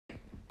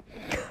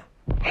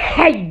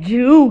Hey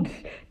dudes,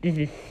 this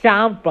is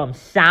Sam from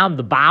Sam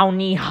the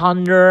Bounty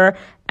Hunter,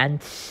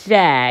 and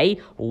today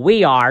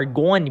we are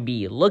going to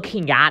be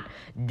looking at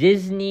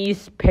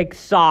Disney's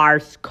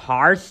Pixar's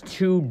Cars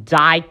 2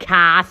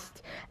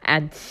 Diecast,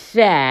 and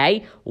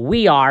today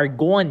we are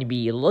going to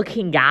be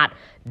looking at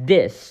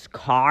this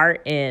car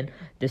in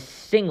the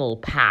single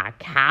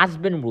pack. Has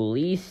been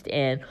released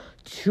in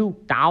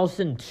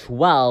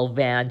 2012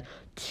 and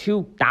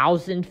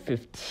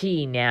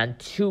 2015 and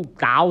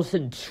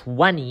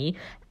 2020,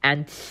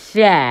 and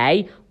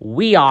today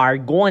we are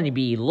going to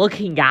be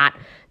looking at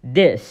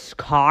this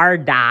car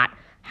that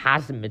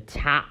has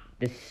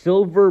the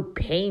silver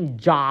paint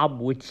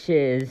job, which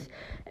is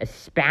a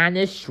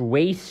Spanish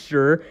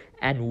racer,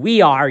 and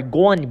we are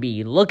going to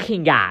be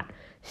looking at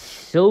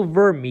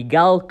silver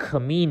Miguel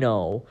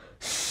Camino.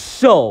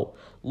 So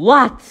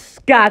let's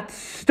get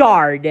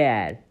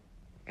started.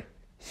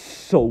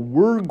 So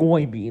we're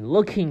going to be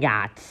looking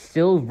at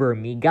silver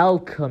Miguel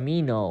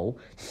Camino.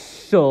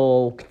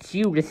 So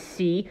you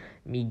see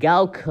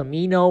Miguel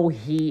Camino,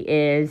 he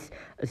is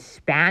a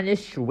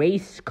Spanish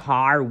race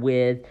car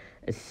with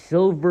a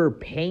silver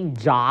paint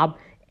job,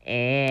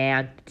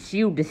 and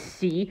you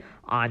see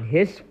on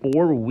his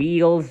four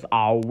wheels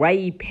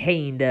already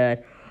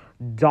painted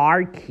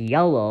dark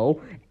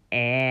yellow,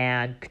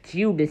 and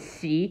you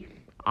see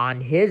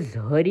on his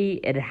hoodie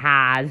it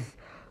has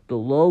the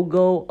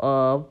logo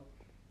of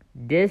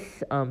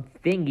this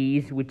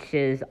thingies, which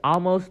is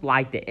almost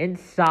like the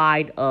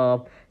inside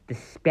of the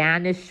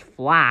Spanish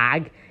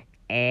flag,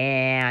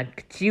 and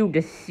you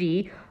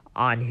see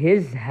on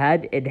his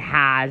head it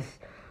has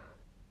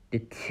the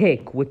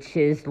tick, which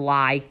is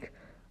like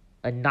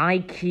a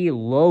Nike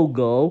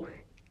logo,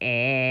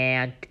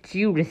 and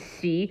you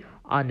see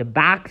on the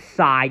back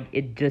side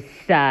it just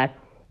said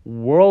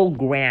World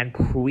Grand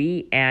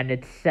Prix, and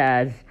it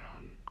says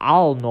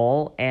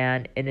Alno,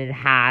 and it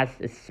has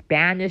a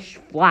Spanish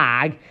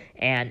flag,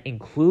 and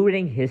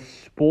including his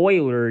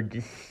spoiler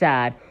just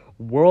said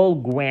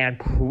World Grand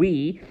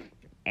Prix,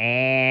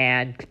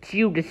 and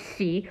you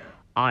see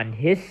on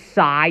his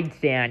sides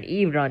and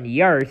even on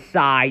the other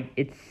side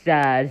it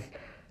says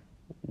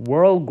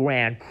World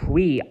Grand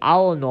Prix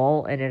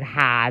Alno, and it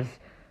has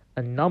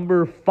a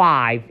number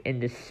 5 in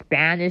the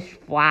Spanish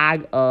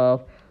flag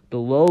of the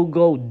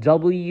logo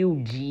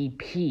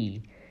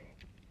WGP.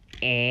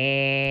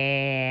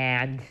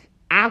 And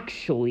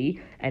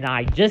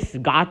I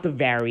just got the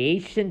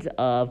variations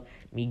of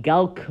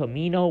Miguel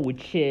Camino,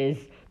 which is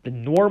the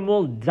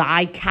normal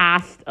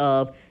diecast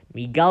of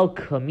Miguel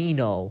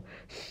Camino.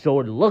 So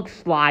it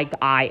looks like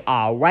I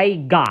already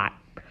got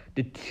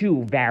the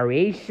two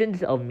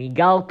variations of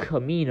Miguel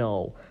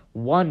Camino.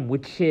 One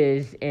which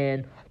is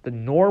in the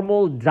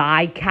normal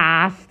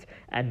diecast,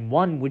 and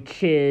one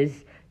which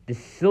is the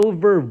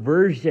silver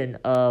version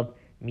of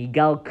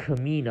Miguel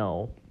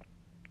Camino.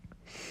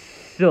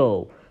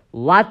 So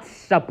let's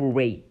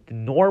separate the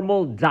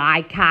normal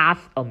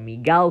diecast of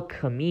Miguel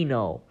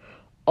Camino.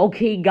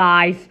 Okay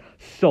guys,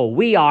 so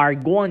we are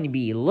going to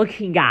be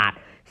looking at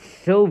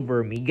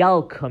silver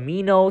Miguel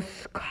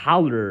Camino's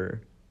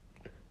color.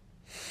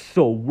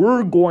 So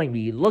we're going to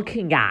be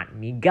looking at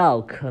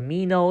Miguel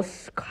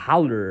Camino's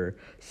color.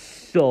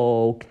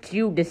 So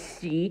you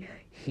see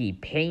he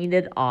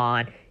painted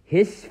on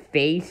his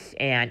face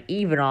and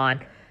even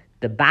on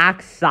the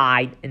back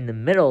side and the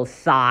middle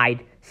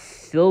side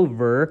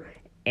silver,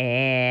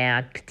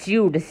 and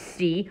you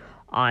see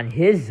on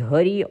his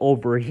hoodie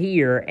over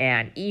here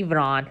and even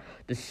on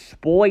the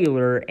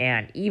spoiler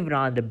and even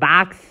on the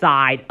back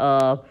side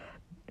of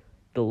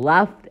the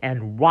left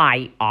and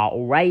right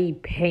already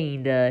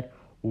painted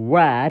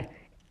red,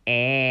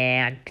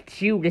 and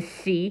you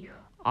see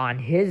on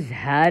his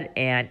head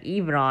and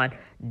even on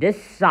this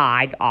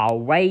side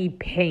already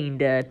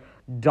painted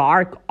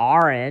dark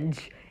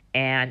orange,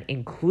 and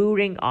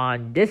including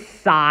on this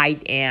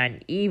side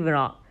and even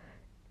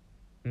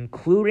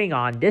including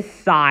on this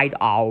side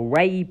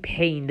already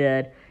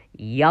painted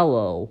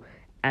yellow,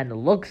 and it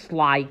looks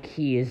like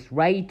he is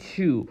ready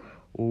to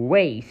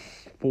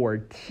race for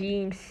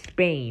Team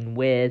Spain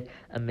with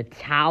a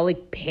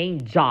metallic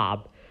paint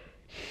job.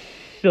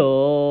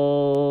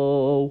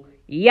 So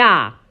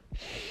yeah,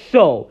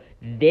 so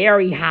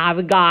there you have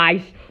it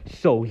guys.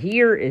 So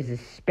here is a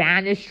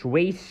Spanish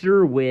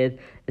racer with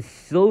a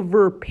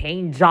silver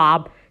paint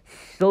job,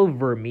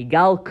 silver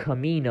Miguel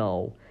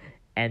Camino,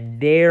 and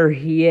there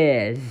he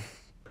is.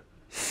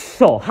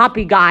 So hope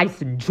you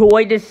guys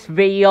enjoyed this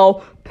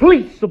video.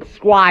 Please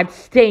subscribe,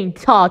 stay in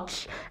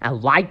touch,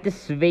 and like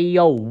this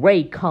video,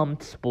 rate,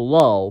 comments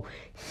below.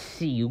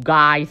 See you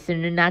guys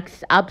in the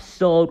next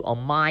episode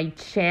on my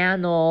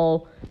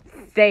channel.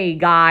 Say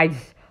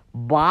guys,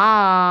 bye.